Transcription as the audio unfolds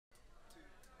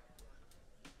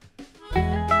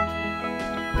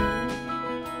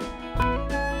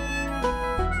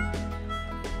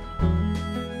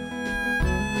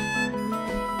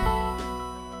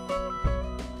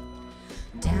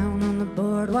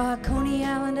while Coney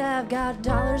Island, I've got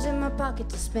dollars in my pocket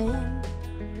to spend.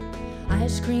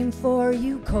 Ice cream for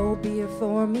you, cold beer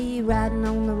for me, riding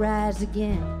on the rise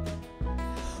again.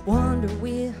 Wonder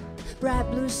wheel, bright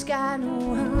blue sky, no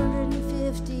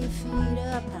 150 feet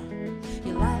up high.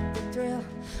 You like the thrill,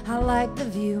 I like the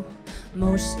view,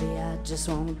 mostly I just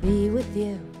wanna be with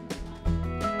you.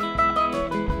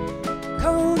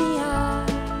 Coney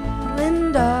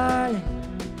Island, darling,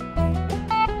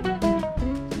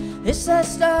 it's the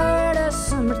start of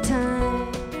summertime.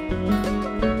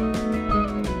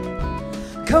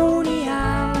 Coney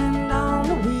Island on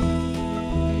the weekend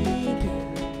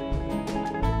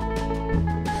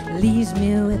leaves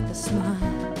me with a smile.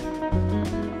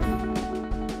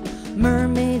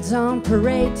 Mermaids on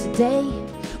parade today,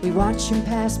 we watch them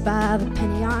pass by the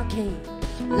penny arcade.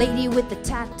 Lady with the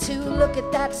tattoo, look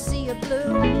at that sea of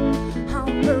blue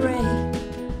on parade.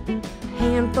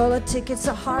 Handful of tickets,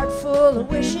 a heart full of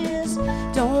wishes,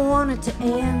 don't want it to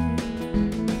end.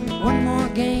 One more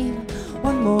game,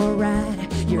 one more ride,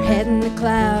 your head in the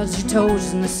clouds, your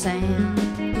toes in the sand.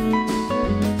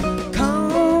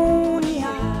 Coney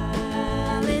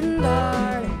Island,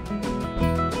 darling,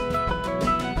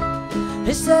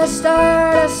 it's the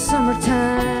start of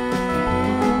summertime.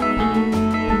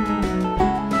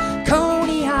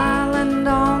 Coney Island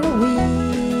on the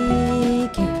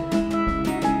weekend,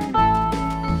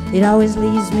 it always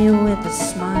leaves me with a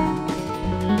smile.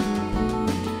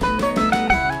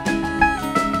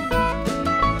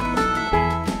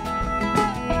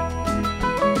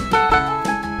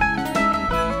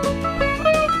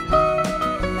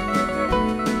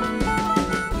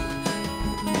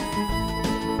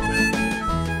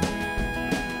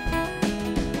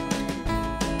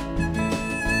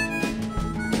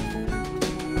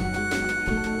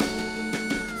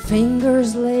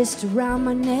 Fingers laced around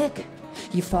my neck,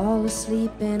 you fall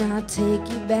asleep and I take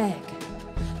you back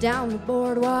down the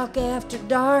boardwalk after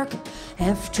dark.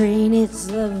 F train, it's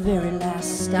the very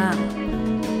last stop.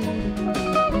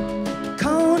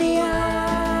 Coney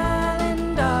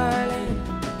Island, darling,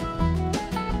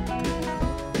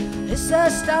 it's the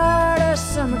start of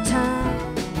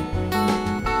summertime.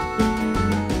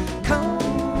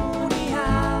 Coney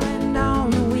Island on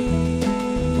the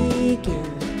weekend,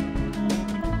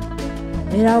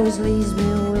 it always leaves me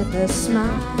with a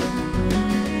smile.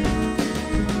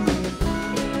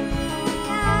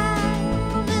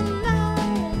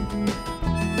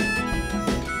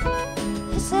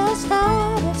 It's the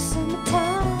start of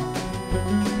summertime.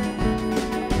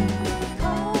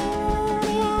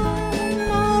 Coney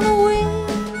Island on a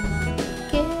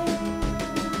weekend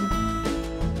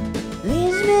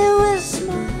leaves me with a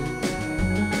smile.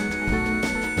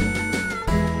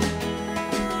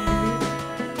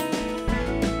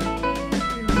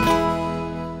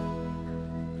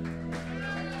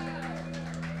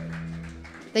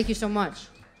 Thank you so much.